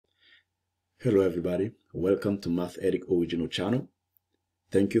Hello everybody, welcome to Mathethics original channel.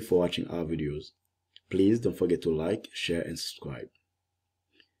 Thank you for watching our videos. Please don't forget to like, share and subscribe.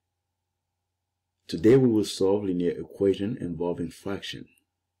 Today we will solve linear equation involving fraction.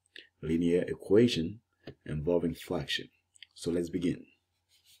 Linear equation involving fraction. So let's begin.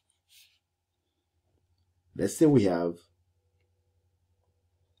 Let's say we have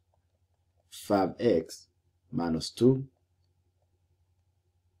 5x minus 2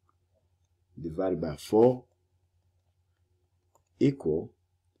 divided by 4 equal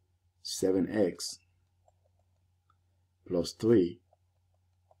 7x plus 3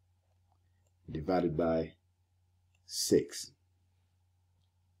 divided by 6.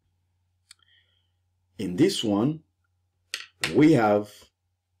 In this one, we have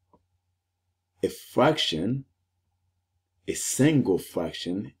a fraction, a single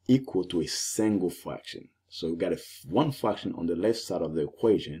fraction equal to a single fraction. So we got one fraction on the left side of the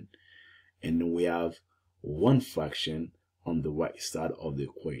equation, and then we have one fraction on the right side of the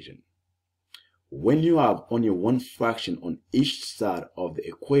equation. When you have only one fraction on each side of the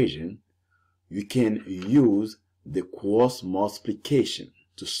equation, you can use the cross multiplication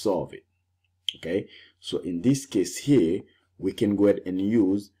to solve it. Okay, so in this case here, we can go ahead and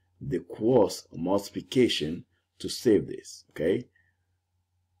use the cross multiplication to save this. Okay,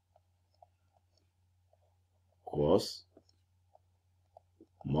 cross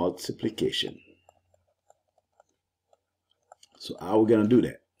multiplication. So how are we going to do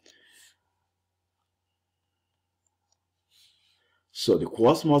that? So the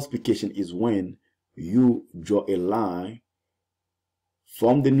cross multiplication is when you draw a line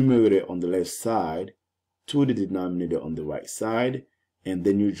from the numerator on the left side to the denominator on the right side, and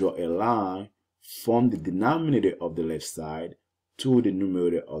then you draw a line from the denominator of the left side to the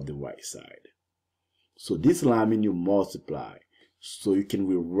numerator of the right side. So this line means you multiply. So you can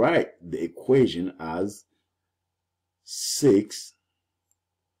rewrite the equation as 6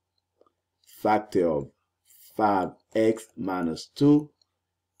 factor of 5x minus 2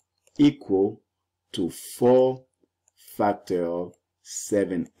 equal to 4 factor of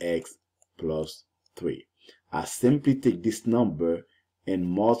 7x plus 3. I simply take this number and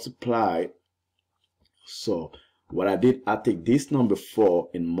multiply it. So what I did, I take this number 4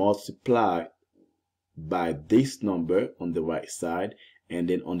 and multiply by this number on the right side, and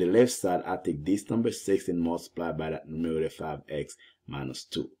then on the left side I take this number 6 and multiply by that numerator 5x minus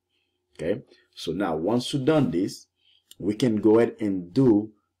 2. Okay, so now once you've done this, we can go ahead and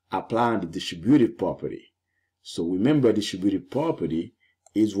do applying the distributive property. So remember, distributive property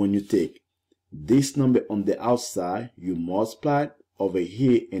is when you take this number on the outside, you multiply it over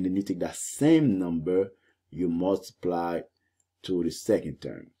here, and then you take that same number, you multiply to the second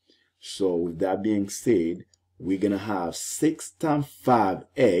term. So with that being said, we're going to have 6 times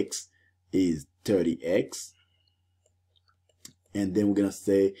 5x is 30x. And then we're going to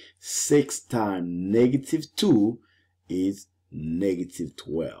say 6 times negative 2 is negative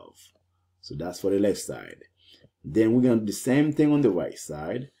 12. So that's for the left side. Then we're going to do the same thing on the right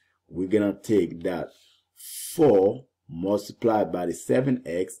side. We're going to take that 4 multiplied by the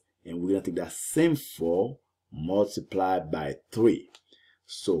 7x, and we're going to take that same 4 multiplied by 3.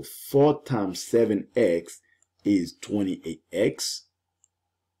 So 4 times 7x is 28x.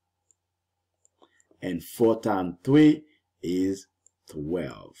 And 4 times 3 is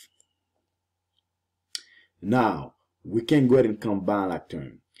 12. Now, we can go ahead and combine like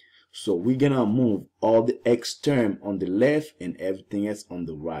term. So we're going to move all the x term on the left and everything else on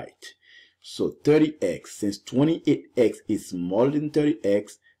the right. So 30x, since 28x is smaller than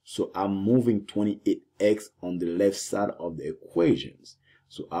 30x, so I'm moving 28x on the left side of the equations.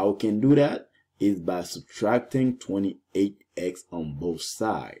 So how we can do that is by subtracting 28x on both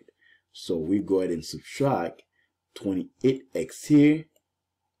sides. So we go ahead and subtract 28x here,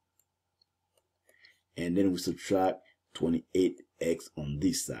 and then we subtract 28x on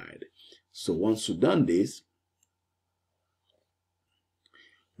this side. So once you've done this,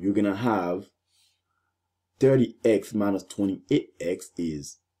 you're gonna have 30x minus 28x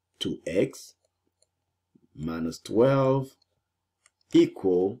is 2x minus 12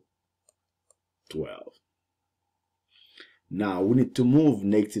 equal 12. Now we need to move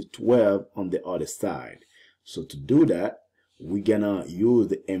negative 12 on the other side. So to do that, we're gonna use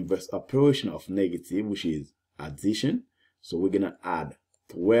the inverse operation of negative, which is addition. So we're gonna add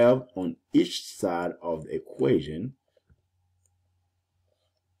 12 on each side of the equation.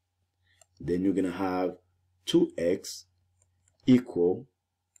 Then you're gonna have 2x equal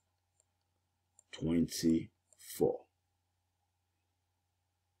 24.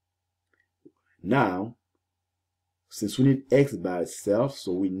 Now, since we need x by itself,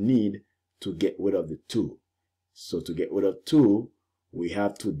 so we need to get rid of the 2. So to get rid of 2, we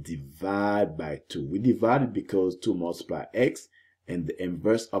have to divide by 2. We divide it because 2 multiply x, and the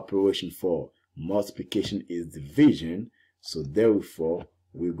inverse operation for multiplication is division. So therefore,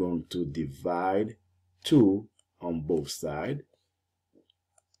 we're going to divide 2 on both sides.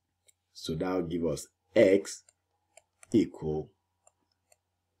 So that will give us x equal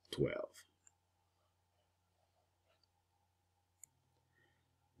 12.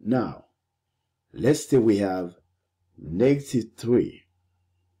 Now, let's say we have negative 3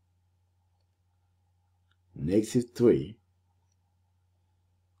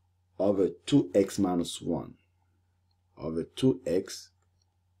 over 2x minus 1 over 2x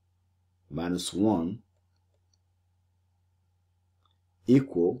minus 1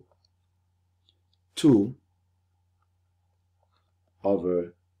 equal 2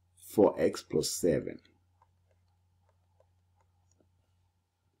 over 4x plus 7.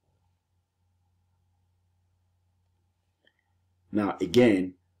 Now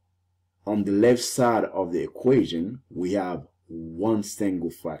again, on the left side of the equation, we have one single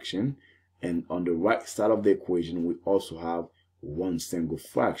fraction, and on the right side of the equation, we also have one single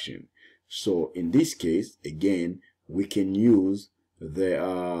fraction. So in this case, again, we can use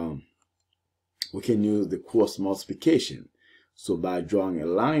the cross multiplication. So by drawing a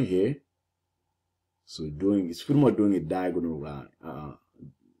line here, so it's pretty much doing a diagonal line.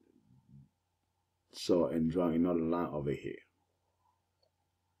 And drawing another line over here.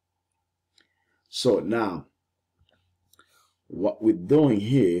 So now, what we're doing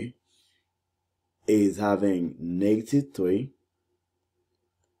here is having negative 3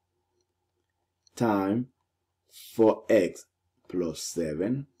 times 4x plus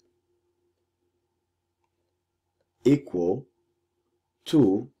 7 equal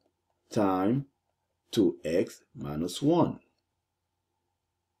 2 times 2x minus 1.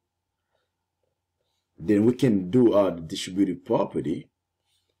 Then we can do the distributive property.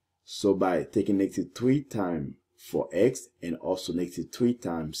 So by taking negative 3 times 4x and also negative 3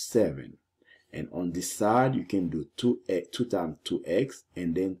 times 7. And on this side, you can do 2 times 2x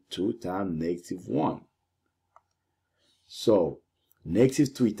and then 2 times negative 1. So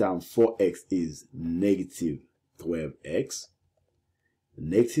negative 3 times 4x is negative 12x.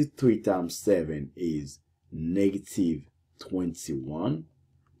 Negative 3 times 7 is negative 21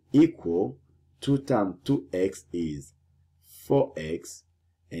 equal 2 times 2x is 4x.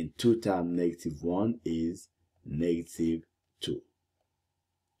 And 2 times negative 1 is negative 2.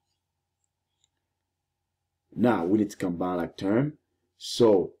 Now we need to combine like term.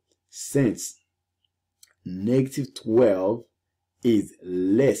 So since negative 12 is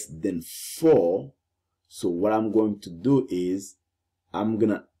less than 4, so what I'm going to do is I'm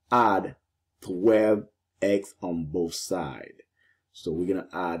going to add 12x on both sides. So we're going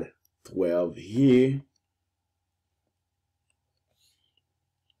to add 12 here.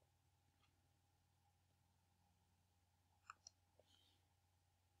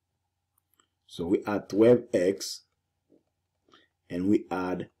 So we add 12x and we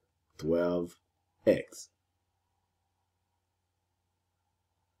add 12x.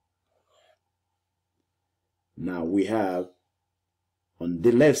 Now we have, on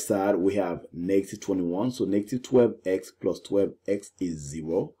the left side, we have negative 21. So negative 12x plus 12x is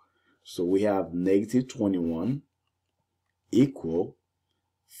 0. So we have negative 21 equal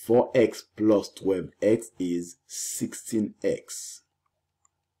 4x plus 12x is 16x.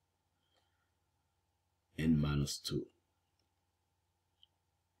 And minus 2.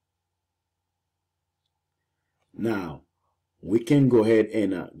 Now, we can go ahead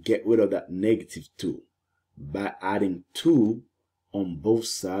and get rid of that negative 2 by adding 2 on both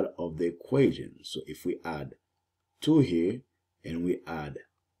sides of the equation. So if we add 2 here and we add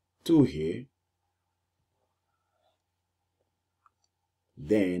 2 here,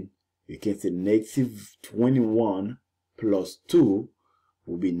 then you can say negative 21 plus 2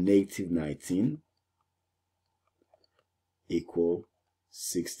 will be negative 19. Equal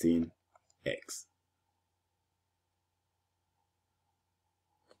 16x.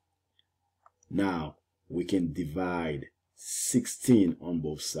 Now we can divide 16 on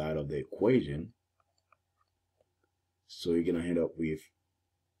both sides of the equation. So you're going to end up with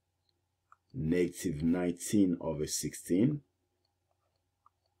negative 19 over 16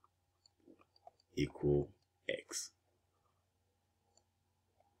 equal x,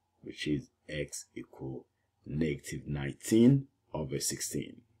 which is x equal negative 19 over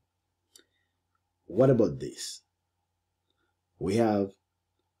 16. What about this? We have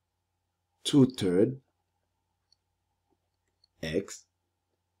 2/3 x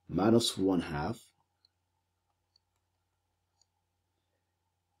minus 1/2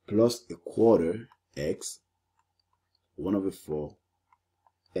 plus a quarter x 1/4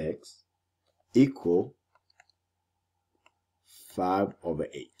 x equal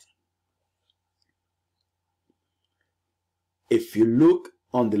 5/8. If you look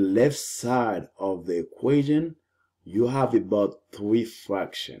on the left side of the equation, you have about 3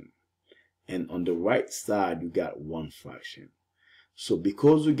 fractions, and on the right side you got 1 fraction. So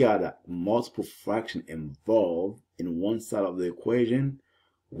because we got a multiple fraction involved in one side of the equation,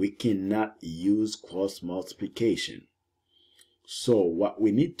 we cannot use cross multiplication. So what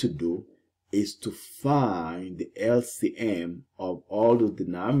we need to do is to find the LCM of all the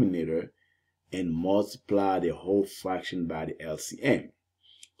denominator and multiply the whole fraction by the LCM.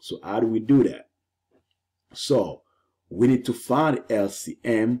 So how do we do that? So we need to find the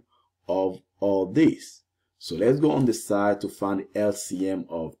LCM of all this. So let's go on the side to find the LCM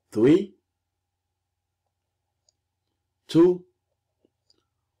of 3, 2,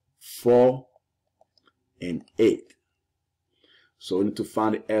 4, and 8. So we need to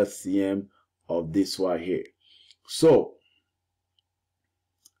find the LCM of this right here. So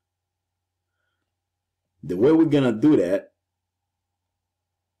the way we're gonna do that,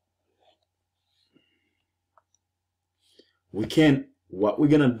 what we're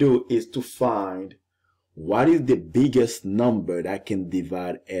gonna do is to find what is the biggest number that can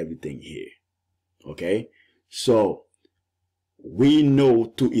divide everything here. Okay, so we know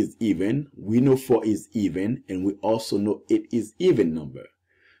 2 is even, we know 4 is even, and we also know 8 is even number.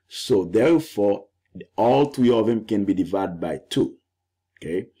 So therefore, all 3 of them can be divided by 2.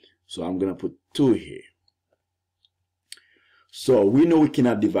 Okay, so I'm gonna put 2 here. So we know we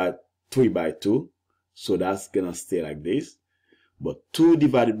cannot divide 3 by 2, so that's gonna stay like this. But 2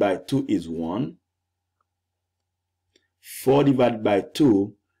 divided by 2 is 1. 4 divided by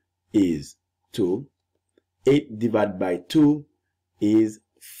 2 is 2. 8 divided by 2 is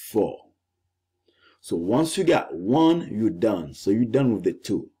 4. So once you got 1, you're done. So you're done with the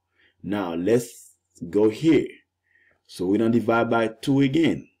 2. Now let's go here. So we're going to divide by 2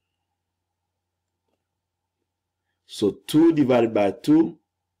 again. So 2 divided by 2.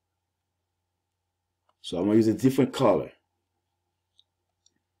 So I'm going to use a different color.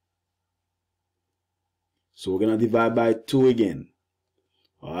 So we're going to divide by 2 again.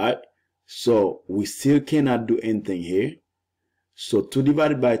 Alright. So we still cannot do anything here. So 2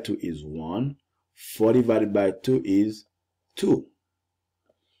 divided by 2 is 1. 4 divided by 2 is 2.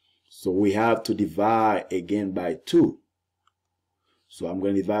 So we have to divide again by 2. So I'm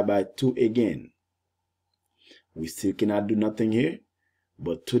going to divide by 2 again. We still cannot do nothing here.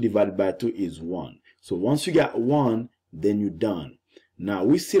 But 2 divided by 2 is 1. So once you got 1, then you're done. Now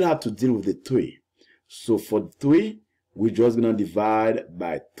we still have to deal with the 3. So for 3, we're just going to divide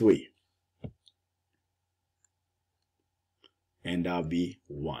by 3. And that'll be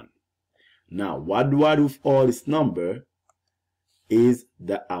 1. Now, what do I do with all this number is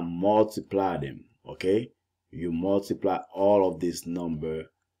that I multiply them. Okay? You multiply all of this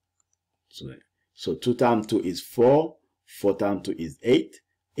number. So 2 times 2 is 4. 4 times 2 is 8.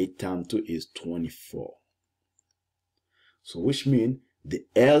 8 times 2 is 24. So which means the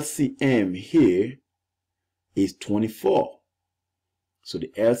LCM here is 24. So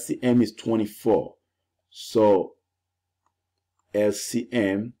the LCM is 24. So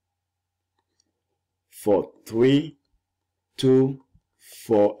LCM for 3, 2,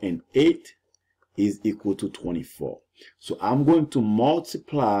 4, and 8 is equal to 24. So I'm going to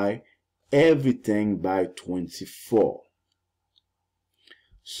multiply everything by 24.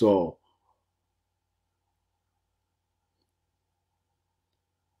 So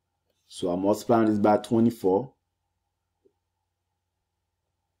I'm multiplying this by 24.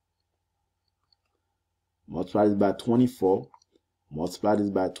 Multiply this by 24. Multiply this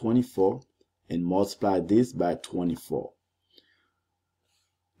by 24. And multiply this by 24.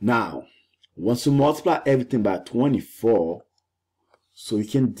 Now, once you multiply everything by 24, so you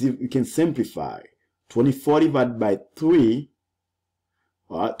can simplify. 24 divided by 3.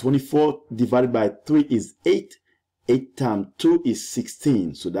 24 divided by 3 is 8. 8 times 2 is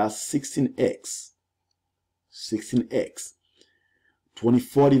 16. So that's 16x. 16x.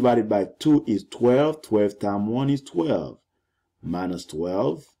 24 divided by 2 is 12. 12 times 1 is 12. Minus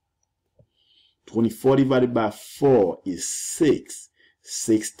 12. 24 divided by 4 is 6.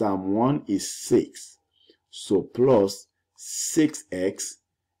 6 times 1 is 6. So plus 6x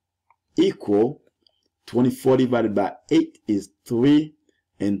equal 24 divided by 8 is 3.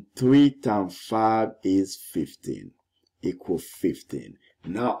 And 3 times 5 is 15. Equal 15.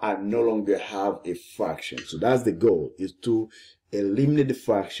 Now I no longer have a fraction. So that's the goal, is to eliminate the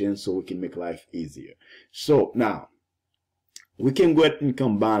fraction so we can make life easier. So now, we can go ahead and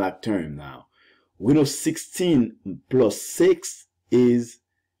combine like term now. We know 16 plus 6 is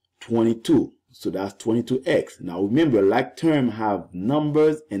 22. So that's 22x. Now remember, like term have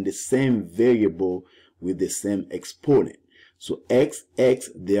numbers and the same variable with the same exponent. So x,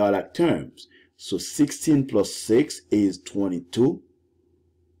 they are like terms. So 16 plus 6 is 22.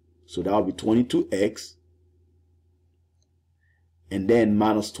 So that will be 22x. And then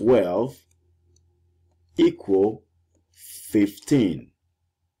minus 12 equal 15.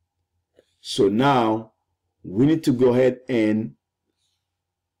 So now we need to go ahead and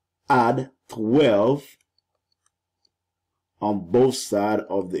add 12 on both sides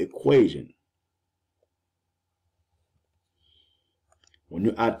of the equation. When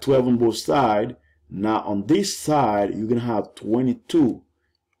you add 12 on both sides, now on this side you're going to have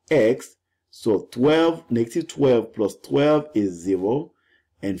 22x. So 12, negative 12 plus 12 is 0,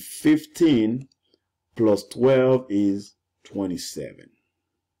 and 15 plus 12 is 27.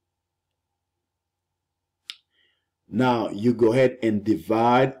 Now you go ahead and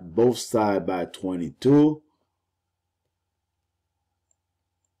divide both sides by 22.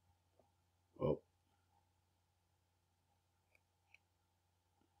 Oh.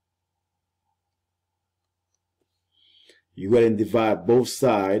 You go ahead and divide both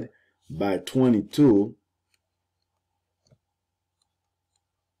sides by 22.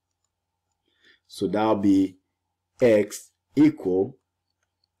 So that'll be x equal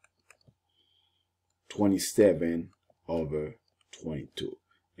 27 over 22,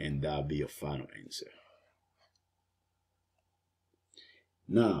 and that'll be your final answer.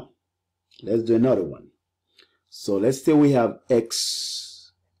 Now let's do another one. So let's say we have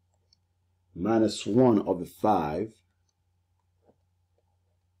x minus 1 over 5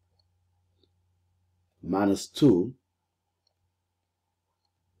 minus 2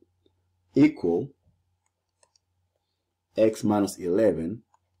 equal x minus 11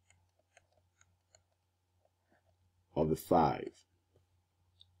 over 5.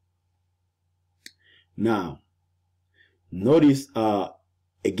 Now notice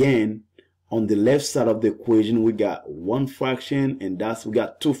again, on the left side of the equation we got one fraction, and we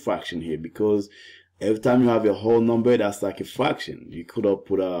got two fractions here, because every time you have a whole number, that's like a fraction. You could have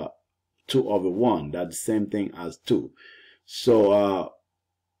put a 2 over 1. That's the same thing as 2. So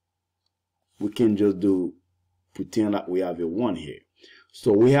we can just pretend that we have a 1 here.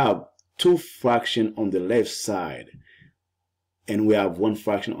 So we have two fractions on the left side, and we have one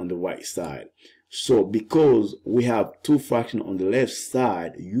fraction on the right side. So because we have two fractions on the left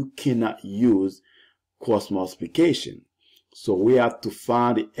side, you cannot use cross multiplication. So we have to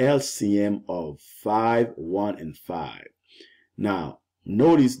find the LCM of 5, 1, and 5. Now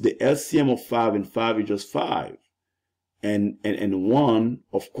notice the LCM of 5 and 5 is just 5. And 1,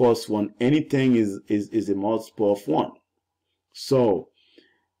 of course, when anything is a multiple of 1. So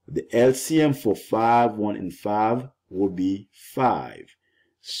the LCM for 5, 1, and 5 will be 5.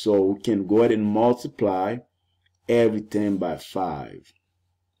 So we can go ahead and multiply everything by 5.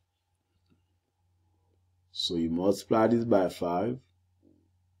 So you multiply this by 5.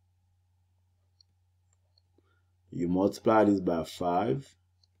 You multiply this by 5.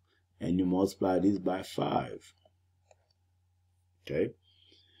 And you multiply this by 5. Okay.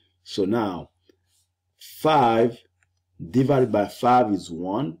 So now 5 divided by 5 is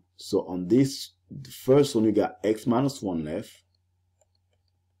 1. So on this, the first one, we got x minus 1 left.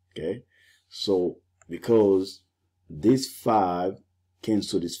 Okay. So because this 5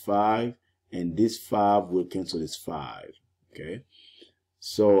 cancel this 5, and this 5 will cancel this 5. Okay.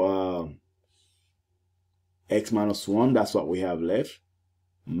 So x minus 1, that's what we have left,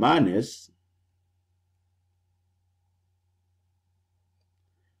 minus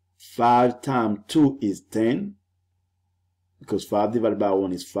 5 times 2 is 10, because 5 divided by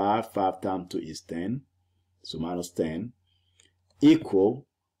 1 is 5. 5 times 2 is 10. So minus 10 equal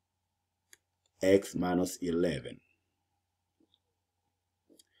x minus 11.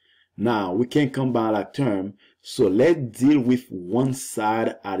 Now we can combine like term. So let's deal with one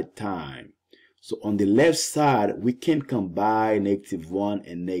side at a time. So on the left side, we can combine -1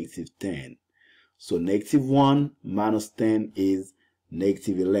 and -10. So -1 minus 10 is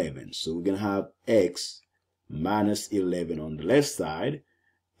 -11. So we're going to have x minus 11 on the left side,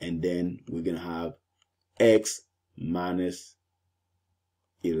 and then we're going to have x minus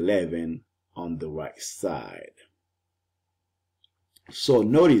 11 on the right side. So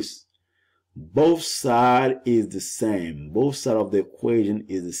notice both sides is the same. Both sides of the equation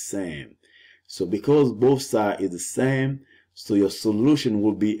is the same. So because both sides is the same, so your solution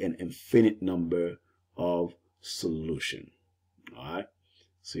will be an infinite number of solution. All right.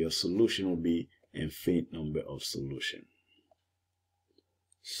 So your solution will be infinite number of solution.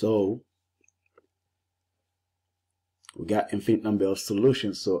 So we got infinite number of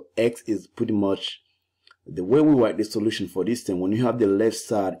solutions. So x is pretty much the way we write the solution for this thing. When you have the left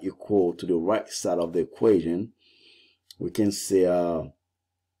side equal to the right side of the equation, we can say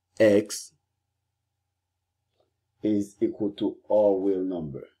x is equal to all real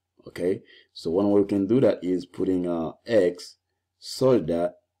number. Okay, so one way we can do that is putting x so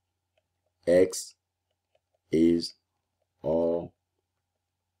that x is all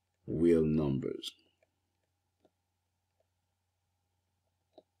real numbers.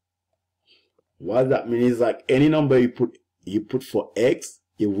 What that means is like any number you put for x,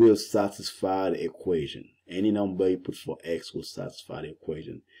 it will satisfy the equation. Any number you put for x will satisfy the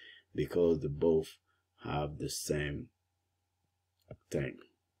equation because they both have the same thing.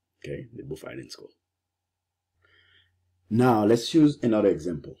 Okay, they're both identical. Now let's use another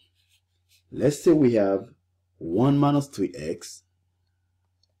example. Let's say we have 1 minus 3x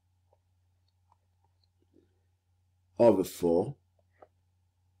over 4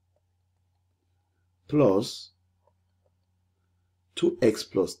 plus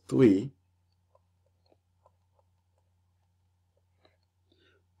 2x plus 3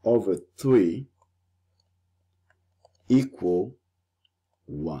 over 3 equal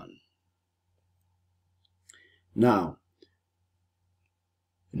 1. Now,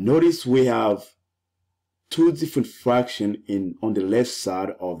 notice we have two different fractions on the left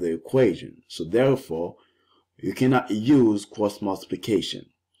side of the equation. So therefore, you cannot use cross multiplication.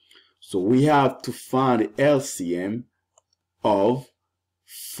 So we have to find the LCM of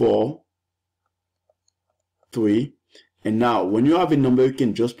 4, 3. And now, when you have a number, you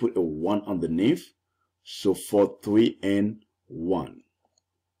can just put a 1 underneath. So 4, 3, and 1.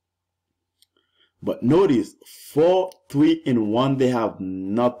 But notice 4, 3, and 1, they have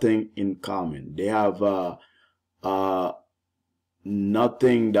nothing in common. They have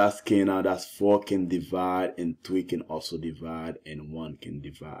nothing that's 4 can divide, and 3 can also divide, and 1 can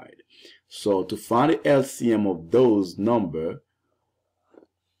divide. So to find the LCM of those numbers,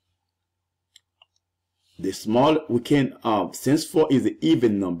 the small we can since 4 is an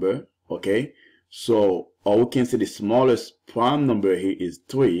even number, okay, so or we can say the smallest prime number here is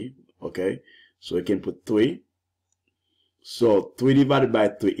 3, okay, so we can put 3. So 3 divided by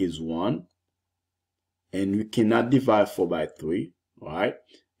 3 is 1, and we cannot divide 4 by 3, right?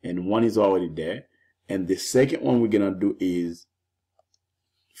 And 1 is already there. And the second one we're gonna do is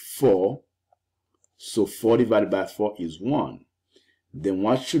 4. So 4 divided by 4 is 1. Then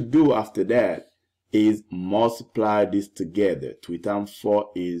what you do after that is multiply this together. 3 times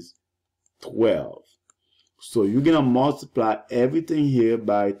 4 is 12. So you're gonna multiply everything here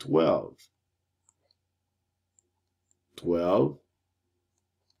by 12. 12,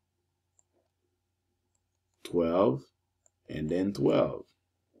 12, and then 12.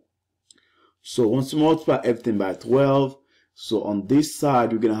 So once you multiply everything by 12, so on this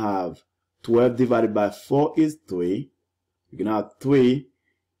side, you're going to have 12 divided by 4 is 3. You're going to have 3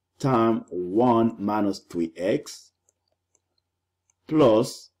 times 1 minus 3x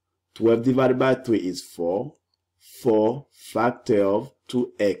plus 12 divided by 3 is 4. 4 factor of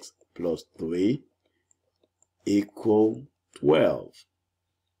 2x plus 3 equal 12.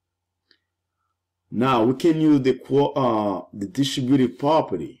 Now we can use the distributive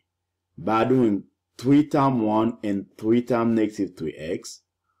property by doing 3 times 1 and 3 times negative 3x,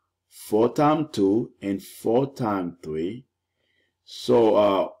 4 times 2 and 4 times 3.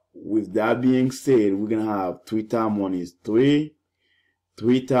 So with that being said, we're gonna have 3 times 1 is 3,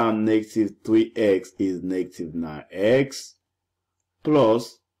 3 times negative 3x is negative 9x,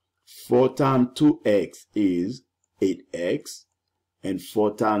 plus 4 times 2x is 8x, and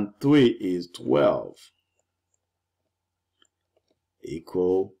 4 times 3 is 12,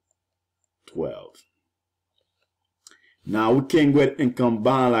 equal 12. Now we can go ahead and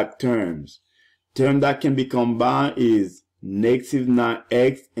combine like terms. Term that can be combined is negative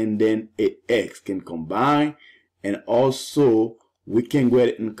 9x and then 8x can combine. And also we can go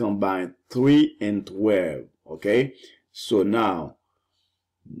ahead and combine 3 and 12. Okay, so now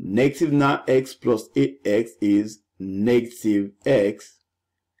negative 9x plus 8x is negative x,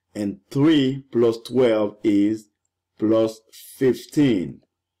 and 3 plus 12 is plus 15,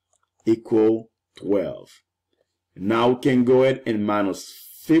 equal 12. Now we can go ahead and minus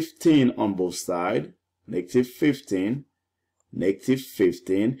 15 on both sides, negative 15, negative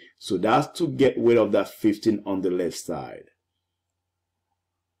 15. So that's to get rid of that 15 on the left side.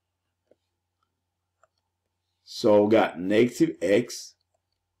 So we got negative x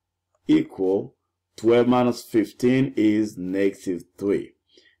equal 12 minus 15 is negative 3.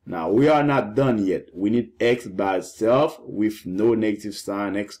 Now, we are not done yet. We need x by itself with no negative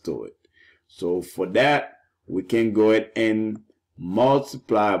sign next to it. So for that, we can go ahead and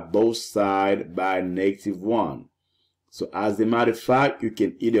multiply both sides by -1. So as a matter of fact, you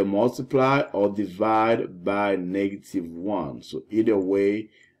can either multiply or divide by -1. So either way,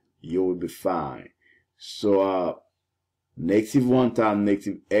 you will be fine. So -1 times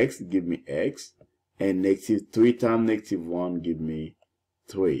 -x give me x, and -3 times -1 give me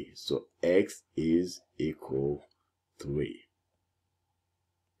 3. So x is equal 3.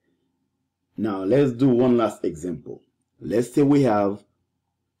 Now let's do one last example. Let's say we have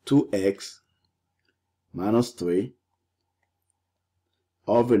 2x minus 3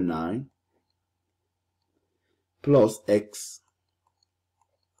 over 9 plus x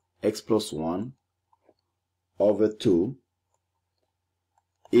plus 1 over 2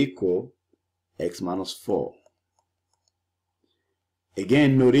 equal x minus 4.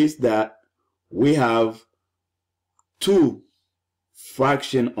 Again, notice that we have two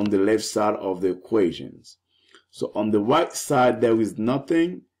fractions on the left side of the equations. So on the right side there is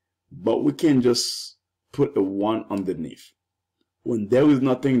nothing, but we can just put a 1 underneath. When there is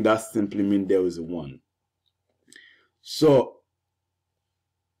nothing, that simply means there is a 1. So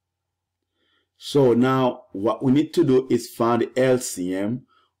now what we need to do is find the LCM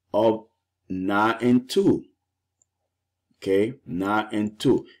of 9 and 2. Okay, 9 and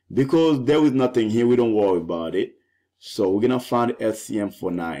 2. Because there is nothing here, we don't worry about it. So we're going to find the LCM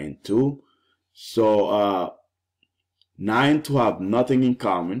for 9 and 2. So 9 and 2 have nothing in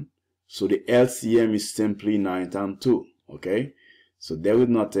common. So the LCM is simply 9 times 2. Okay, so there is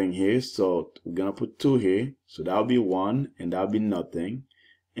nothing here. So we're going to put 2 here. So that'll be 1 and that'll be nothing.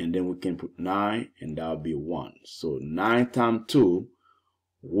 And then we can put 9 and that'll be 1. So 9 times 2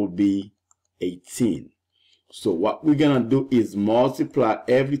 would be 18. So what we're going to do is multiply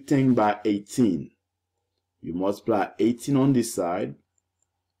everything by 18. You multiply 18 on this side.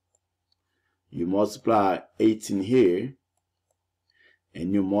 You multiply 18 here.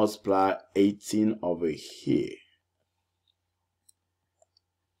 And you multiply 18 over here.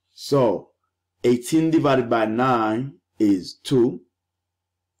 So 18 divided by 9 is 2.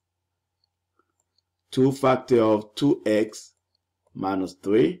 2 factor of 2x minus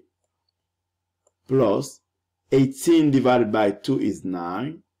 3 plus 18 divided by 2 is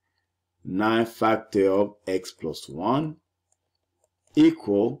 9. 9 factor of x plus 1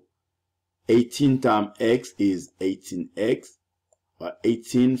 equal 18 times x is 18x, or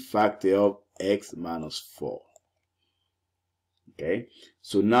 18 factor of x minus 4. Okay,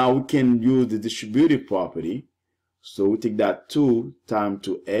 so now we can use the distributive property. So we take that 2 times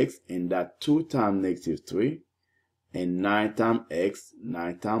 2x and that 2 times -3 and 9 times x,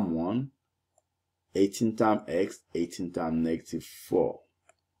 9 times 1, 18 times x, 18 times -4.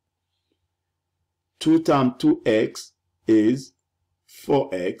 2 times 2x is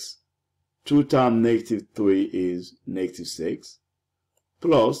 4x. 2 times -3 is -6.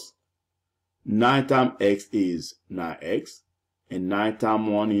 Plus 9 times x is 9x. And 9 times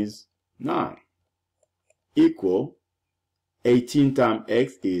 1 is 9. Equal 18 times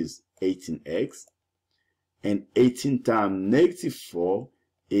x is 18x. And 18 times -4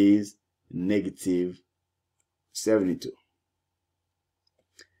 is -72.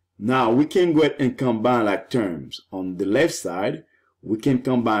 Now we can go ahead and combine like terms. On the left side, we can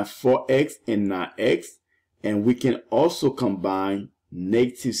combine 4x and 9x. And we can also combine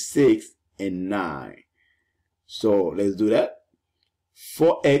 -6 and 9. So let's do that.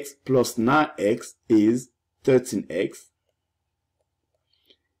 4x plus 9x is 13x.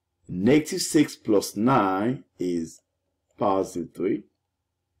 -6 plus 9 is +3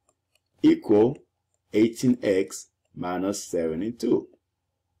 equal 18x minus 72.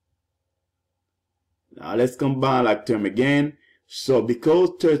 Now let's combine like term again. So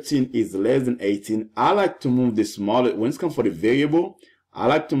because 13 is less than 18, I like to move the smallest, when it's come for the variable, I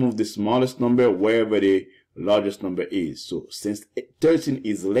like to move the smallest number wherever the largest number is. So since 13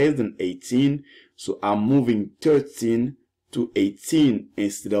 is less than 18, so I'm moving 13 to 18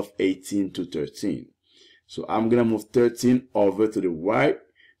 instead of 18 to 13. So I'm going to move 13 over to the right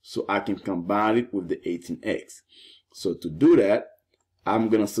so I can combine it with the 18x. So to do that, I'm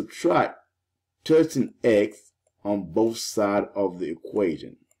going to subtract 13x on both sides of the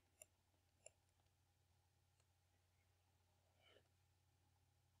equation.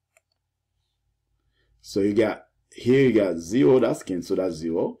 So you got, here you got 0, that's cancelled, that's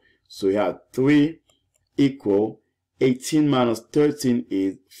 0. So you have 3 equal 18 minus 13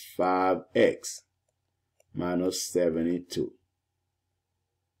 is 5x minus 72.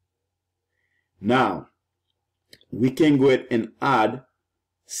 Now, we can go ahead and add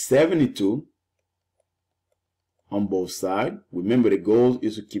 72 on both sides. Remember, the goal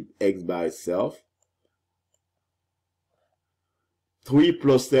is to keep x by itself. 3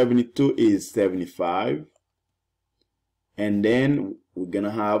 plus 72 is 75. And then we're going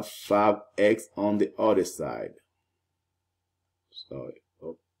to have 5x on the other side. Sorry.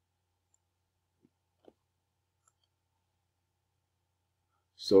 Oh.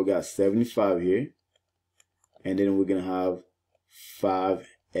 So we got 75 here. And then we're going to have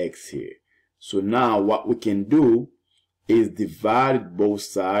 5x here. So now what we can do is divide both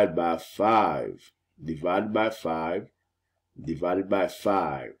sides by 5. Divided by 5. Divided by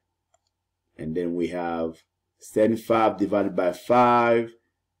 5. And then we have 75 divided by 5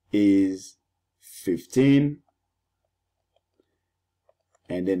 is 15.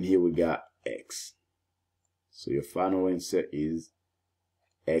 And then here we got x. So your final answer is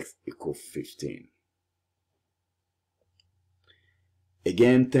x equals 15.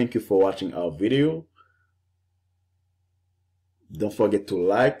 Again, thank you for watching our video. Don't forget to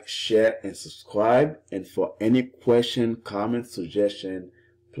like, share, and subscribe. And for any question, comment, suggestion,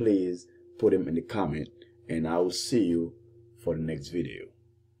 please put them in the comment. And I will see you for the next video.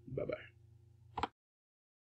 Bye-bye.